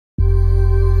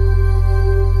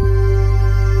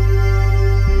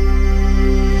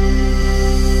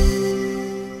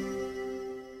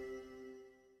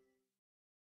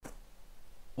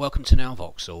welcome to Now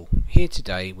Vauxhall. Here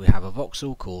today we have a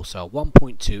Vauxhall CORSA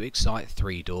 1.2 Excite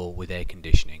 3-door with air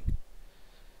conditioning.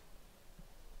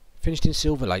 Finished in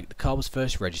Silver Lake, the car was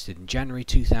first registered in January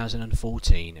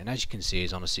 2014 and as you can see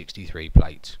is on a 63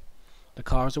 plate. The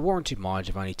car has a warranted mileage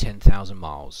of only 10,000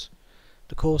 miles.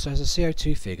 The Corsa has a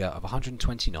CO2 figure of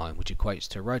 129 which equates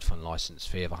to a road fund licence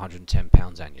fee of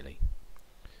 £110 annually.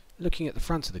 Looking at the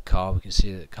front of the car, we can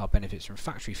see that the car benefits from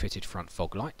factory fitted front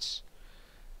fog lights.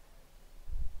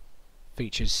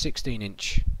 Features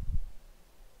 16-inch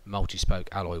multi-spoke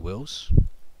alloy wheels.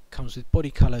 Comes with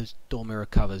body coloured door mirror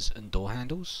covers and door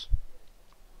handles.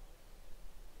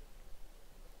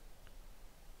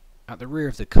 At the rear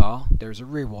of the car there is a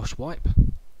rear wash wipe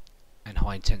and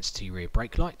high intensity rear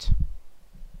brake light.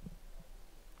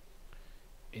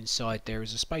 Inside there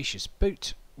is a spacious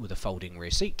boot with a folding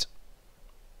rear seat.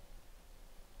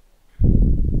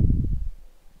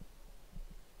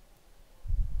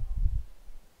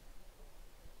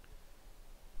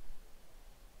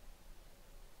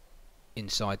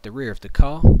 Inside the rear of the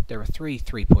car there are three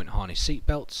 3-point harness seat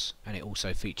belts and it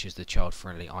also features the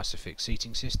child-friendly ISOFIX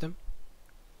seating system.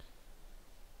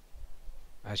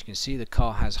 As you can see, the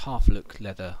car has half-look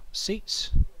leather seats.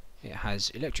 It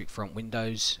has electric front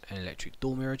windows and electric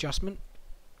door mirror adjustment.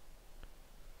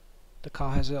 The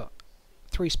car has a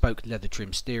 3-spoke leather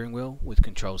trim steering wheel with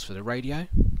controls for the radio.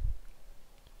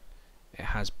 It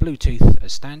has Bluetooth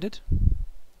as standard.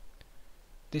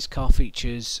 This car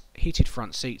features heated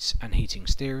front seats and heating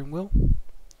steering wheel.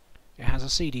 It has a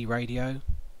CD radio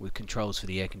with controls for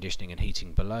the air conditioning and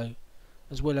heating below,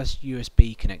 as well as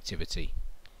USB connectivity.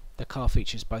 The car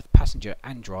features both passenger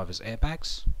and driver's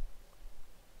airbags.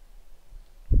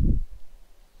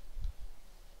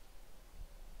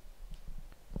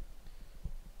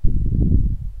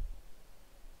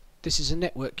 This is a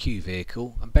Network Q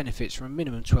vehicle and benefits from a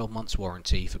minimum 12 months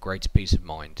warranty for greater peace of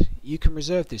mind. You can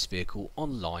reserve this vehicle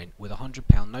online with a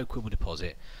 £100 no quibble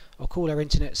deposit or call our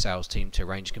internet sales team to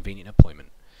arrange a convenient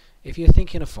appointment. If you're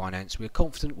thinking of finance, we are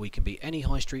confident we can beat any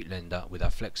high street lender with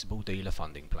our flexible dealer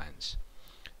funding plans.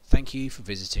 Thank you for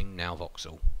visiting Now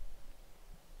Vauxhall.